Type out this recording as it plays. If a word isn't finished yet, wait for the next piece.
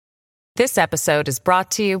This episode is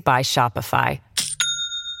brought to you by Shopify.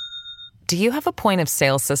 Do you have a point of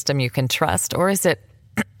sale system you can trust, or is it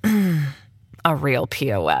a real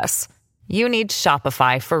POS? You need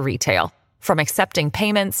Shopify for retail. From accepting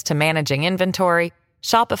payments to managing inventory,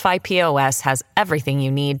 Shopify POS has everything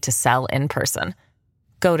you need to sell in person.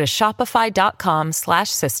 Go to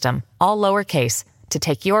shopify.com/system, all lowercase, to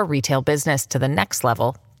take your retail business to the next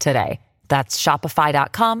level today. That's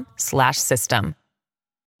shopify.com/system.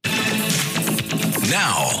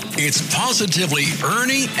 Now, it's Positively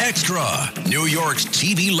Ernie Extra, New York's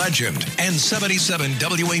TV legend and 77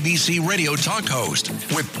 WABC radio talk host,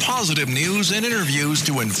 with positive news and interviews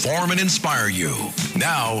to inform and inspire you.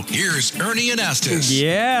 Now, here's Ernie Anastas.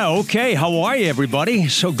 Yeah, okay. How are you, everybody?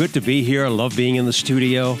 So good to be here. I love being in the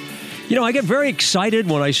studio. You know, I get very excited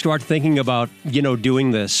when I start thinking about,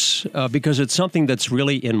 doing this because it's something that's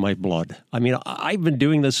really in my blood. I mean, I've been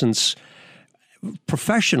doing this since...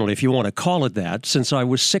 professionally, if you want to call it that, since I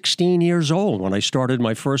was 16 years old when I started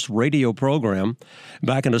my first radio program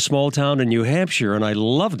back in a small town in New Hampshire, and I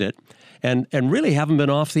loved it and really haven't been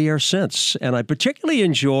off the air since. And I particularly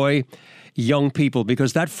enjoy young people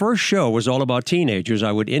because that first show was all about teenagers.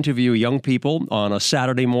 I would interview young people on a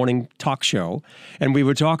Saturday morning talk show, and we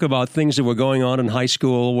would talk about things that were going on in high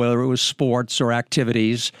school, whether it was sports or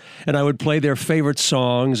activities, and I would play their favorite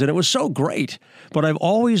songs, and it was so great. But I've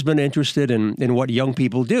always been interested in what young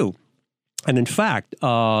people do. And in fact,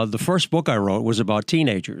 the first book I wrote was about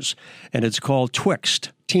teenagers, and it's called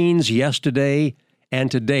Twixt, Teens Yesterday and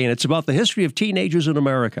Today, and it's about the history of teenagers in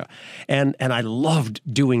America. And I loved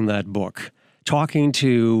doing that book, talking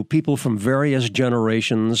to people from various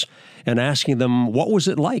generations and asking them, what was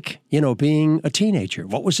it like, being a teenager?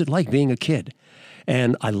 What was it like being a kid?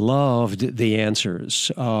 And I loved the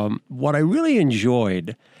answers. What I really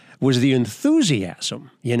enjoyed was the enthusiasm,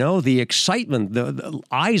 the excitement. The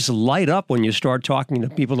eyes light up when you start talking to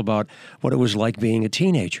people about what it was like being a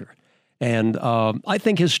teenager. And I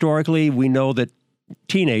think historically we know that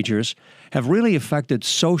teenagers have really affected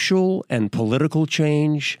social and political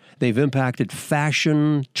change. They've impacted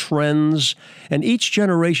fashion, trends, and each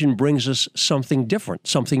generation brings us something different,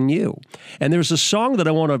 something new. And there's a song that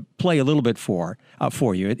I want to play a little bit for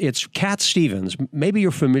you. It's Cat Stevens. Maybe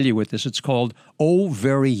you're familiar with this. It's called Oh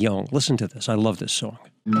Very Young. Listen to this. I love this song.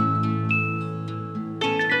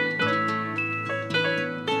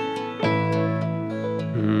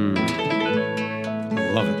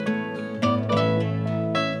 Love it.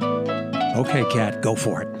 Okay, Kat, go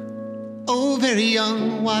for it. Oh, very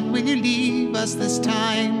young, what will you leave us this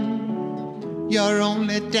time? You're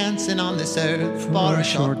only dancing on this earth for a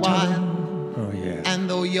short while. Oh, yeah. And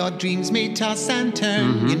though your dreams may toss and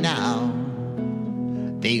turn you now,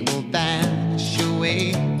 they will vanish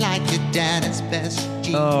away like your dad's best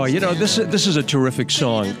jeans. Oh, this is a terrific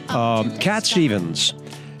song. Cat Stevens.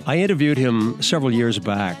 I interviewed him several years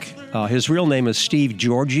back. His real name is Steve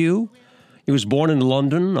Georgiou. He was born in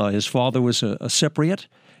London. His father was a Cypriot,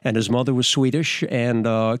 and his mother was Swedish. And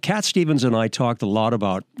Cat Stevens and I talked a lot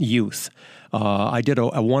about youth. I did a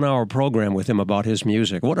 1-hour program with him about his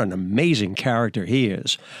music. What an amazing character he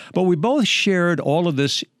is. But we both shared all of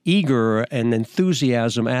this eager and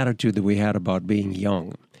enthusiasm attitude that we had about being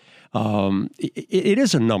young. It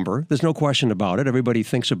is a number. There's no question about it. Everybody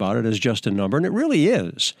thinks about it as just a number, and it really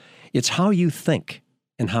is. It's how you think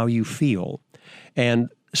and how you feel. And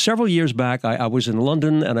several years back, I was in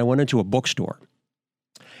London, and I went into a bookstore.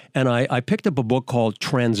 And I picked up a book called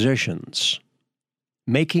Transitions,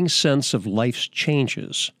 Making Sense of Life's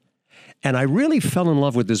Changes. And I really fell in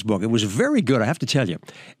love with this book. It was very good, I have to tell you.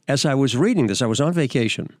 As I was reading this, I was on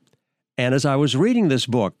vacation. And as I was reading this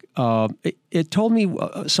book, it told me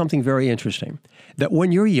something very interesting, that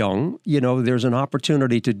when you're young, there's an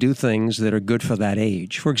opportunity to do things that are good for that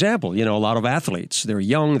age. For example, a lot of athletes, they're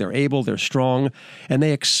young, they're able, they're strong, and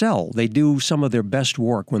they excel. They do some of their best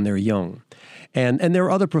work when they're young. And there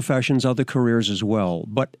are other professions, other careers as well.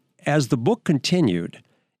 But as the book continued,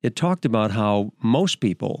 it talked about how most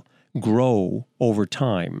people grow over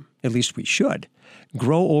time, at least we should,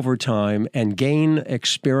 grow over time and gain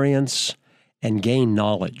experience and gain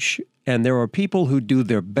knowledge. And there are people who do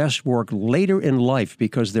their best work later in life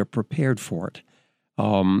because they're prepared for it.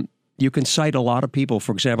 You can cite a lot of people,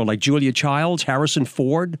 for example, like Julia Childs, Harrison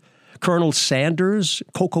Ford, Colonel Sanders,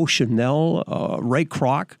 Coco Chanel, Ray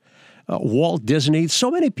Kroc, Walt Disney, so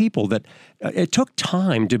many people that it took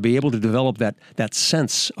time to be able to develop that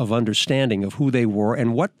sense of understanding of who they were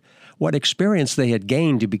and what experience they had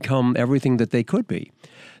gained to become everything that they could be.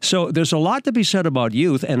 So there's a lot to be said about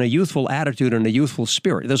youth and a youthful attitude and a youthful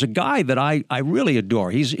spirit. There's a guy that I really adore.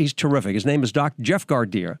 He's terrific. His name is Dr. Jeff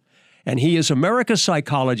Gardier. And he is America's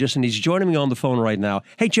psychologist, and he's joining me on the phone right now.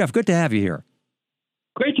 Hey, Jeff, good to have you here.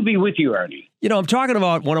 Great to be with you, Ernie. You know, I'm talking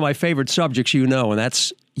about one of my favorite subjects, and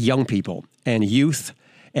that's young people and youth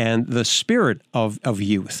and the spirit of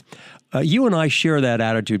youth. You and I share that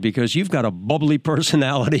attitude because you've got a bubbly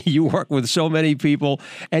personality. You work with so many people,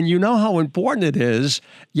 and you know how important it is,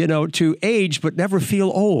 to age but never feel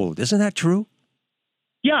old. Isn't that true?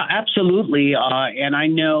 Yeah, absolutely. And I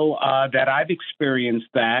know that I've experienced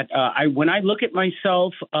that. When I look at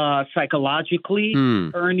myself psychologically,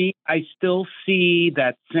 Ernie, I still see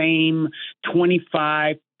that same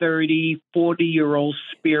 25, 30, 40-year-old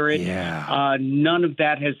spirit. Yeah. None of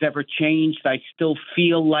that has ever changed. I still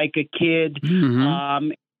feel like a kid.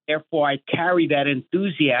 Therefore, I carry that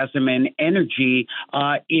enthusiasm and energy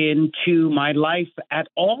into my life at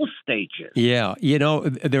all stages. Yeah.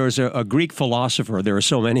 There was a Greek philosopher. There are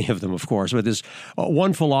so many of them, of course, but there's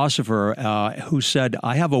one philosopher who said,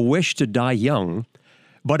 I have a wish to die young,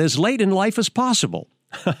 but as late in life as possible.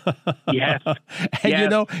 Yes.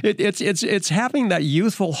 And it's having that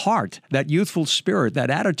youthful heart, that youthful spirit, that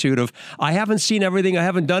attitude of, I haven't seen everything, I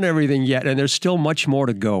haven't done everything yet, and there's still much more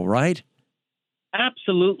to go, right?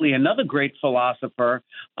 Absolutely. Another great philosopher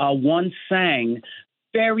once sang,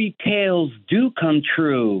 fairy tales do come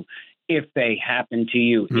true if they happen to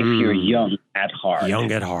you, if you're young at heart.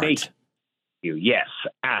 Young at heart. Yes,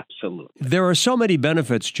 absolutely. There are so many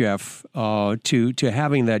benefits, Jeff, to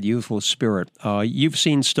having that youthful spirit. You've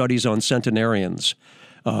seen studies on centenarians,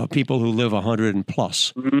 people who live 100 and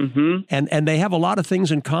plus. And they have a lot of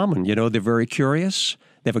things in common. They're very curious.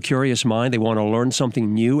 They have a curious mind. They want to learn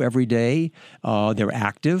something new every day. They're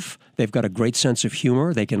active. They've got a great sense of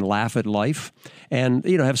humor. They can laugh at life and,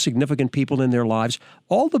 have significant people in their lives.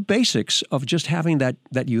 All the basics of just having that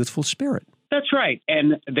youthful spirit. That's right.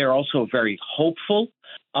 And they're also very hopeful.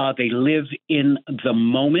 They live in the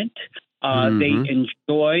moment. They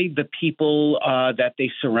enjoy the people that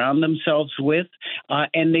they surround themselves with,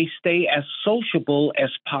 and they stay as sociable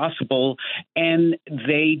as possible. And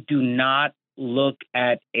they do not look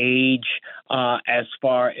at age as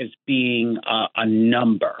far as being a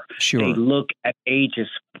number. Sure. They look at age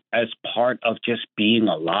as part of just being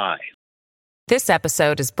alive. This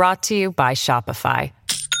episode is brought to you by Shopify.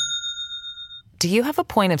 Do you have a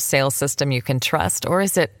point of sale system you can trust, or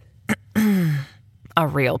is it a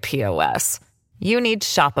real POS? You need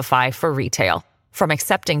Shopify for retail. From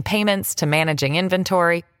accepting payments to managing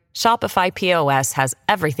inventory, Shopify POS has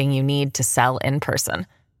everything you need to sell in person.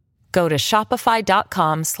 Go to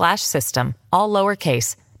shopify.com/system, all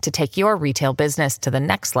lowercase, to take your retail business to the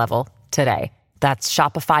next level today. That's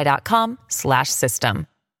shopify.com/system.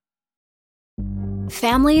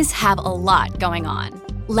 Families have a lot going on.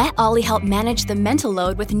 Let Ollie help manage the mental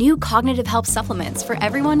load with new cognitive help supplements for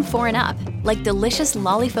everyone 4 and up, like delicious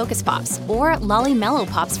Lolly Focus Pops or Lolly Mellow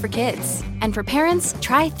Pops for kids. And for parents,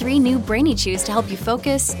 try 3 new Brainy Chews to help you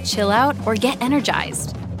focus, chill out, or get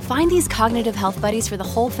energized. Find these cognitive health buddies for the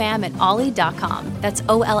whole fam at ollie.com. That's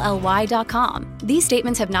OLLY.com. These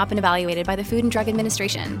statements have not been evaluated by the Food and Drug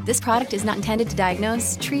Administration. This product is not intended to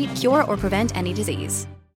diagnose, treat, cure, or prevent any disease.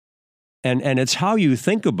 And it's how you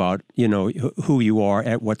think about, who you are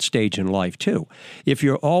at what stage in life, too. If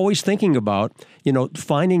you're always thinking about,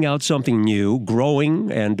 finding out something new,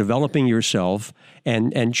 growing and developing yourself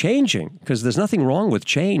and changing, because there's nothing wrong with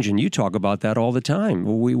change, and you talk about that all the time.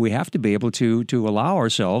 We have to be able to allow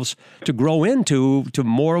ourselves to grow into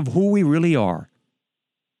more of who we really are.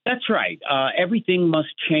 That's right. Everything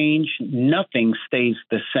must change. Nothing stays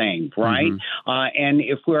the same, right? And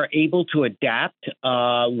if we're able to adapt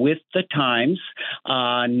with the times,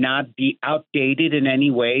 not be outdated in any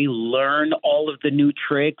way, learn all of the new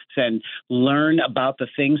tricks and learn about the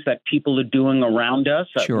things that people are doing around us.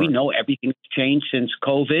 Sure. We know everything's changed since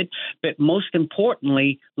COVID, but most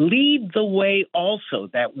importantly, lead the way also.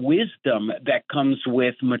 That wisdom that comes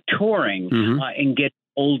with maturing and getting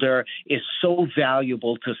older is so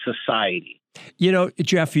valuable to society.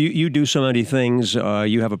 Jeff, you do so many things.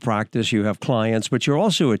 You have a practice, you have clients, but you're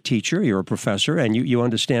also a teacher, you're a professor, and you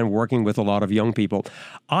understand working with a lot of young people.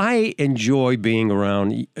 I enjoy being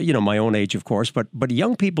around, my own age, of course, but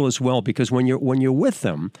young people as well, because when you're with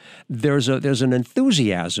them, there's an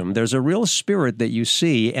enthusiasm, there's a real spirit that you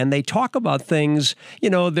see, and they talk about things,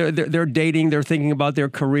 they're dating, they're thinking about their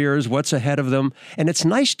careers, what's ahead of them, and it's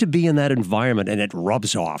nice to be in that environment, and it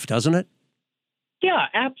rubs off, doesn't it? Yeah,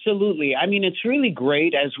 absolutely. I mean, it's really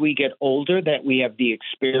great as we get older that we have the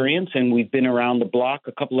experience and we've been around the block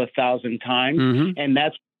a couple of thousand times. And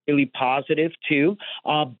that's really positive too.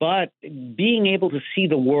 But being able to see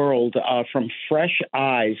the world from fresh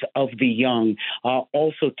eyes of the young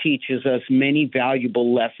also teaches us many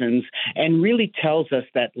valuable lessons and really tells us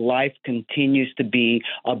that life continues to be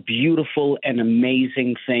a beautiful and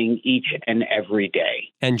amazing thing each and every day.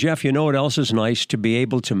 And Jeff, you know what else is nice? To be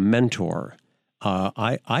able to mentor.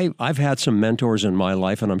 I've had some mentors in my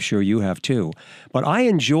life, and I'm sure you have too. But I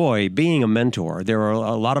enjoy being a mentor. There are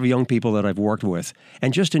a lot of young people that I've worked with,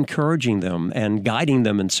 and just encouraging them and guiding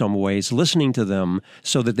them in some ways, listening to them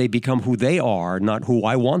so that they become who they are, not who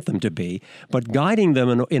I want them to be, but guiding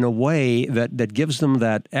them in a way that gives them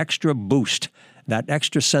that extra boost, that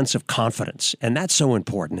extra sense of confidence. And that's so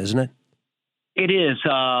important, isn't it? It is.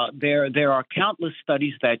 There are countless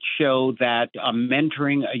studies that show that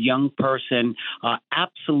mentoring a young person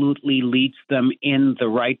absolutely leads them in the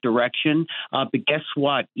right direction. But guess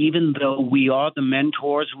what? Even though we are the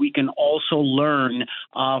mentors, we can also learn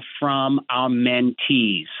from our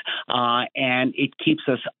mentees. And it keeps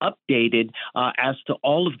us updated as to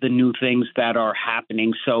all of the new things that are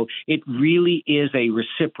happening. So it really is a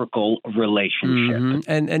reciprocal relationship.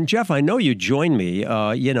 Mm-hmm. And Jeff, I know you join me,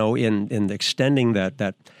 in extending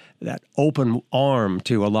that open arm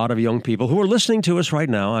to a lot of young people who are listening to us right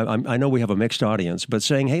now. I know we have a mixed audience, but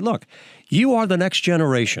saying, hey, look, you are the next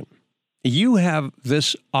generation. You have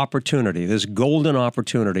this opportunity, this golden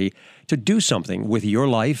opportunity to do something with your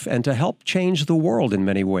life and to help change the world in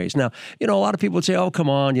many ways. Now, a lot of people would say, oh,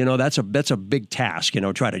 come on, that's a big task,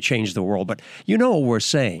 try to change the world. But you know what we're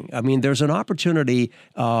saying. I mean, there's an opportunity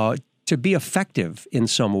to be effective in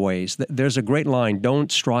some ways. There's a great line,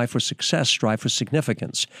 don't strive for success, strive for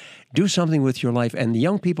significance. Do something with your life. And the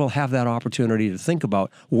young people have that opportunity to think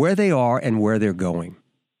about where they are and where they're going.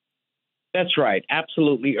 That's right.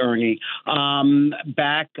 Absolutely, Ernie.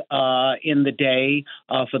 Back in the day,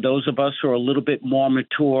 for those of us who are a little bit more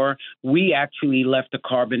mature, we actually left a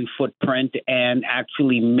carbon footprint and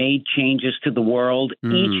actually made changes to the world,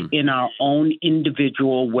 each in our own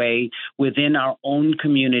individual way, within our own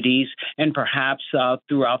communities, and perhaps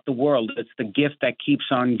throughout the world. It's the gift that keeps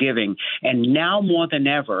on giving. And now more than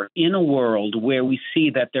ever, in a world where we see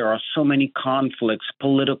that there are so many conflicts,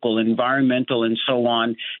 political, environmental, and so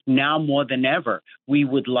on, now more than ever, we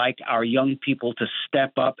would like our young people to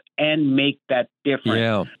step up and make that difference.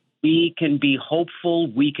 Yeah. We can be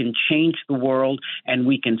hopeful, we can change the world, and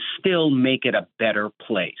we can still make it a better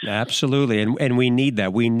place. Absolutely, and we need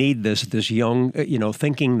that. We need this young,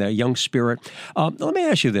 thinking, that young spirit. Let me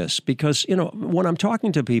ask you this, because, when I'm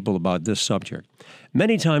talking to people about this subject,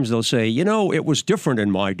 many times they'll say, it was different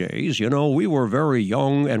in my days. We were very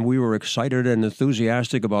young, and we were excited and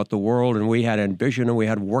enthusiastic about the world, and we had ambition, and we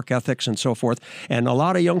had work ethics, and so forth. And a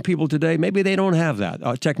lot of young people today, maybe they don't have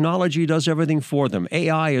that. Technology does everything for them.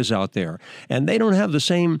 AI is out there, and they don't have the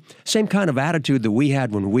same kind of attitude that we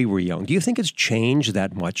had when we were young. Do you think it's changed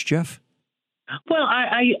that much, Jeff? Well,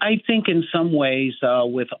 I think in some ways,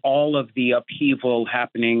 with all of the upheaval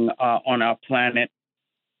happening on our planet,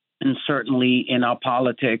 and certainly in our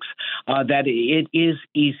politics, that it is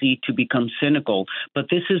easy to become cynical. But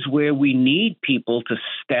this is where we need people to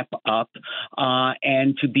step up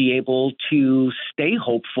and to be able to stay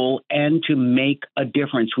hopeful and to make a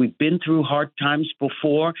difference. We've been through hard times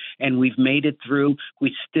before, and we've made it through.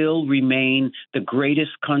 We still remain the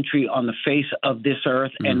greatest country on the face of this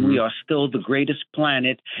earth, and we are still the greatest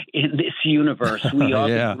planet in this universe. We are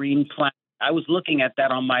the green planet. I was looking at that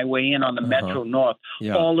on my way in on the Metro North,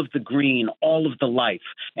 all of the green, all of the life.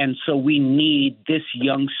 And so we need this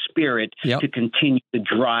young spirit to continue to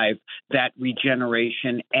drive that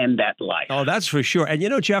regeneration and that life. Oh, that's for sure. And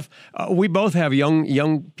Jeff, we both have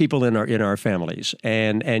young people in our families,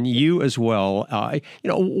 and you as well.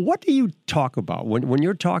 What do you talk about when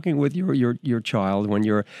you're talking with your child, when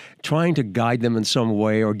you're trying to guide them in some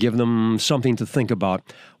way or give them something to think about?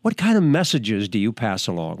 What kind of messages do you pass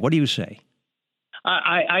along? What do you say?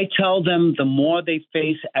 I tell them the more they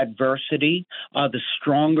face adversity, the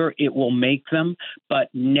stronger it will make them, but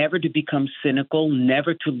never to become cynical,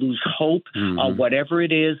 never to lose hope. Whatever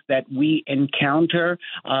it is that we encounter,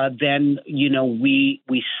 then,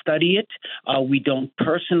 we study it, we don't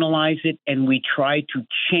personalize it, and we try to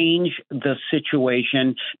change the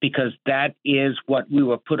situation, because that is what we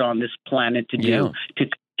were put on this planet to do, to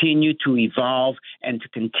continue to evolve and to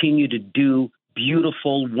continue to do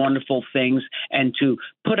beautiful, wonderful things, and to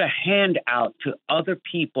put a hand out to other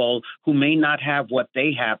people who may not have what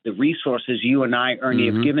they have, the resources you and I, Ernie,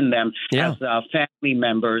 have given them as family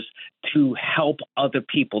members, to help other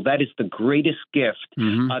people. That is the greatest gift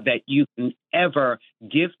that you can ever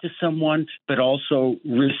give to someone, but also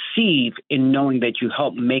receive in knowing that you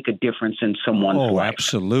help make a difference in someone's life. Oh,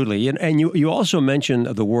 absolutely. And you also mentioned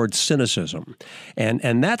the word cynicism.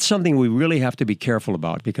 And that's something we really have to be careful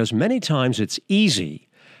about, because many times it's easy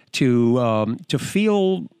to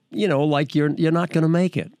feel, like you're not going to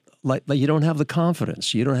make it. Like you don't have the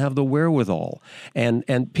confidence, you don't have the wherewithal,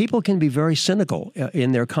 and people can be very cynical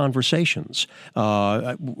in their conversations.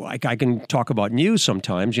 I can talk about news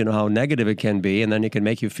sometimes, how negative it can be, and then it can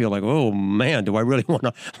make you feel like, oh man, do I really want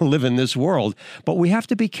to live in this world? But we have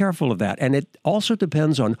to be careful of that, and it also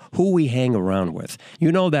depends on who we hang around with.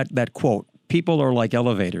 That quote, people are like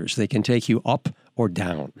elevators; they can take you up or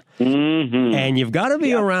down. Mm-hmm. And you've got to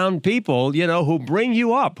be around people, who bring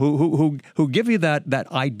you up, who give you that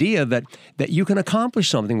idea that you can accomplish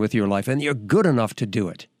something with your life and you're good enough to do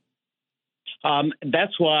it.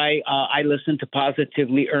 That's why I listen to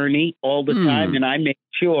Positively Ernie all the time, and I make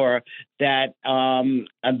sure that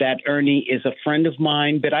that Ernie is a friend of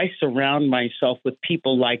mine, but I surround myself with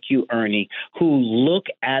people like you, Ernie, who look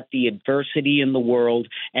at the adversity in the world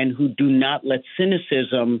and who do not let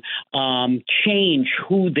cynicism change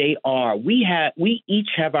who they are. We each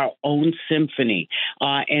have our own symphony,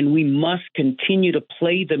 and we must continue to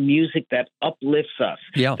play the music that uplifts us,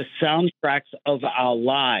 the soundtracks of our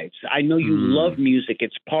lives. I know you love music.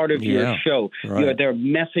 It's part of your show. Right. There are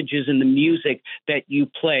messages in the music that you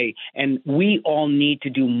play, and we all need to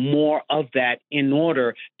do more of that in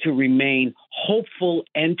order to remain hopeful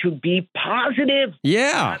and to be positive,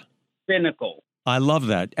 not cynical. I love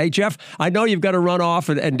that. Hey, Jeff, I know you've got to run off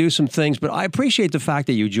and do some things, but I appreciate the fact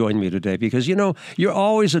that you joined me today because, you're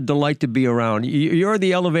always a delight to be around. You're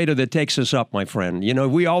the elevator that takes us up, my friend.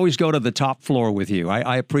 We always go to the top floor with you.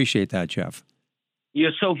 I appreciate that, Jeff.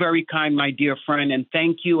 You're so very kind, my dear friend, and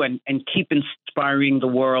thank you, and keep inspiring the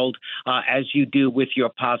world as you do with your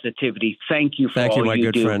positivity. Thank you for all you do. Thank you, my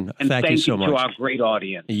good friend. And thank you so much. To our great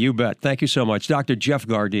audience. You bet. Thank you so much. Dr. Jeff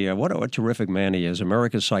Gardia, what a terrific man he is,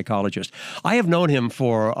 America's psychologist. I have known him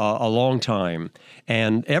for a long time,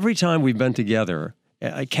 and every time we've been together,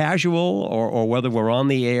 casual or whether we're on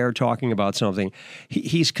the air talking about something,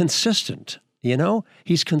 he's consistent.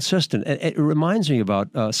 He's consistent. It reminds me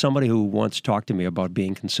about somebody who once talked to me about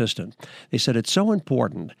being consistent. They said it's so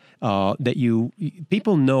important that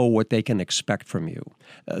people know what they can expect from you.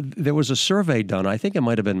 There was a survey done, I think it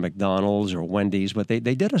might have been McDonald's or Wendy's, but they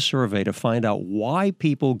did a survey to find out why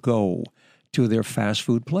people go to their fast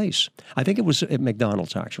food place. I think it was at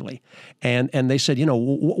McDonald's, actually. And they said,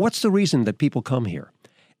 what's the reason that people come here?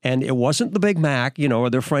 And it wasn't the Big Mac,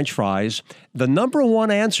 or their French fries. The number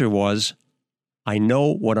one answer was, I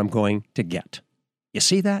know what I'm going to get. You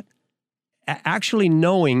see that? Actually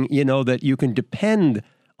knowing, that you can depend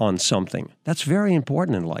on something. That's very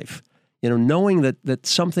important in life. Knowing that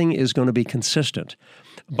something is going to be consistent.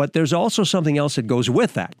 But there's also something else that goes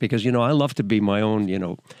with that because, I love to be my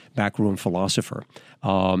own, backroom philosopher.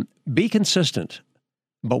 Be consistent,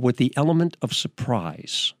 but with the element of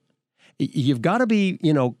surprise. You've got to be,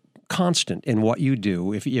 constant in what you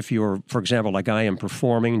do if you're, for example, like I am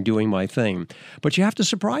performing, doing my thing. But you have to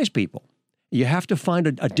surprise people. You have to find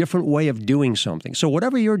a different way of doing something. So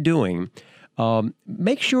whatever you're doing,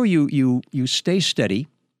 make sure you stay steady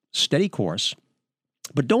course,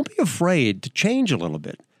 but don't be afraid to change a little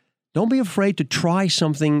bit. Don't be afraid to try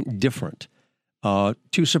something different.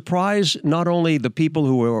 To surprise not only the people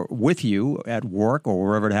who are with you at work or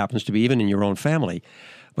wherever it happens to be, even in your own family,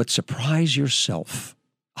 but surprise yourself.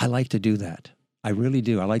 I like to do that. I really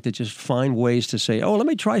do. I like to just find ways to say, let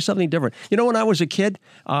me try something different. When I was a kid,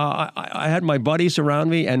 I had my buddies around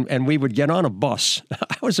me, and we would get on a bus.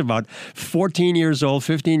 I was about 14 years old,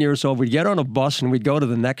 15 years old. We'd get on a bus, and we'd go to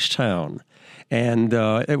the next town. And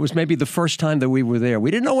it was maybe the first time that we were there. We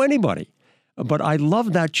didn't know anybody. But I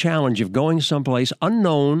loved that challenge of going someplace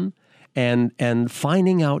unknown and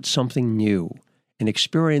finding out something new. And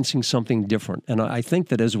experiencing something different. And I think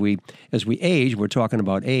that as we age, we're talking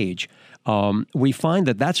about age, we find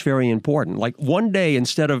that that's very important. Like one day,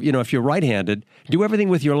 instead of, if you're right-handed, do everything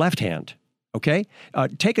with your left hand, okay?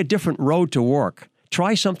 Take a different road to work.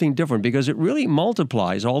 Try something different because it really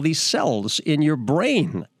multiplies all these cells in your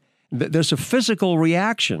brain. There's a physical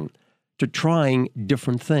reaction to trying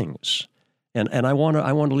different things. And I want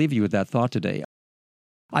to leave you with that thought today.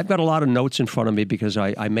 I've got a lot of notes in front of me because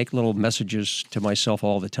I make little messages to myself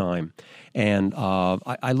all the time. And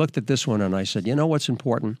I looked at this one and I said, what's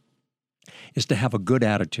important is to have a good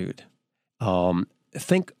attitude.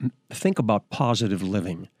 Think about positive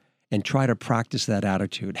living and try to practice that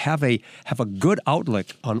attitude. Have a good outlook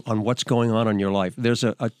on what's going on in your life. There's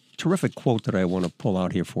a terrific quote that I want to pull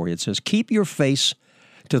out here for you. It says, "Keep your face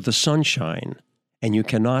to the sunshine, and you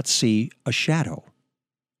cannot see a shadow."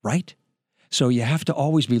 Right? So you have to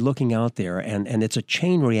always be looking out there, and it's a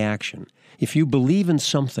chain reaction. If you believe in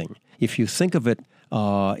something, if you think of it,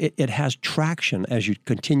 it has traction as you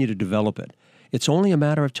continue to develop it. It's only a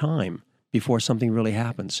matter of time before something really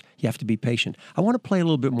happens. You have to be patient. I want to play a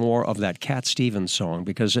little bit more of that Cat Stevens song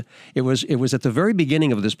because it was at the very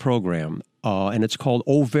beginning of this program, and it's called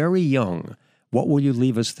 "Oh Very Young, What Will You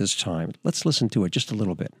Leave Us This Time?" Let's listen to it just a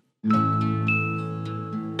little bit.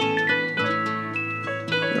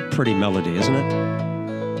 A pretty melody, isn't it?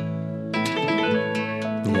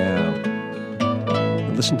 Yeah.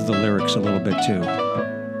 Listen to the lyrics a little bit, too.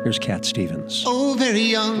 Here's Cat Stevens. Oh, very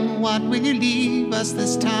young, what will you leave us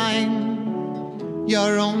this time?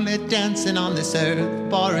 You're only dancing on this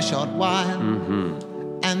earth for a short while. Mm-hmm.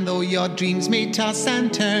 And though your dreams may toss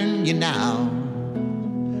and turn you now,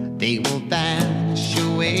 they will vanish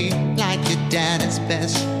away like your daddy's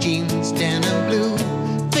best jeans, denim blue,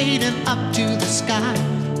 fading up to the sky.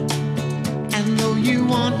 And though you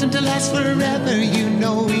want them to last forever, you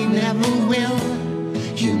know we never will.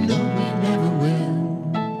 You know we never will.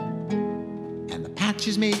 And the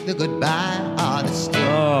patches make the goodbye artist.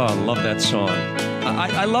 Oh, I love that song.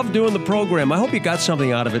 I love doing the program. I hope you got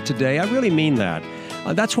something out of it today. I really mean that.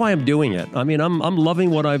 That's why I'm doing it. I mean, I'm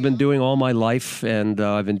loving what I've been doing all my life, and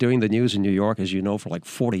I've been doing the news in New York, as you know, for like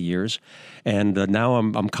 40 years. And now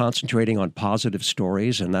I'm concentrating on positive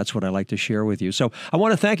stories, and that's what I like to share with you. So I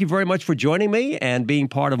want to thank you very much for joining me and being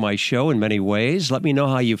part of my show in many ways. Let me know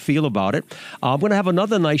how you feel about it. I'm going to have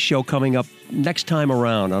another nice show coming up next time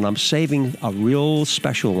around, and I'm saving a real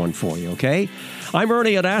special one for you, okay? I'm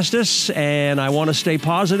Ernie Anastas, and I want to stay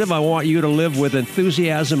positive. I want you to live with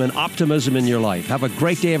enthusiasm and optimism in your life. Have a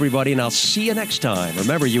great day, everybody, and I'll see you next time.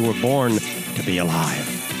 Remember, you were born to be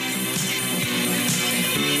alive.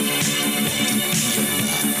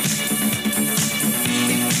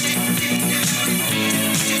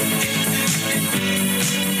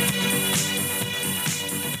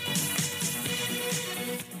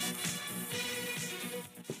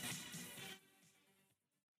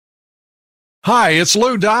 Hi, it's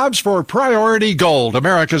Lou Dobbs for Priority Gold,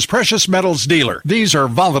 America's precious metals dealer. These are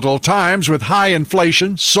volatile times with high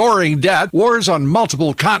inflation, soaring debt, wars on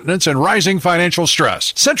multiple continents, and rising financial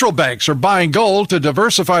stress. Central banks are buying gold to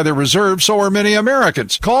diversify their reserves, so are many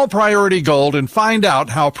Americans. Call Priority Gold and find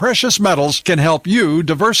out how precious metals can help you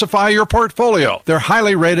diversify your portfolio. They're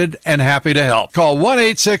highly rated and happy to help. Call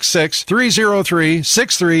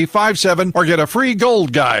 1-866-303-6357 or get a free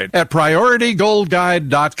gold guide at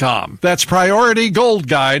PriorityGoldGuide.com. That's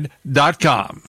PriorityGoldGuide.com.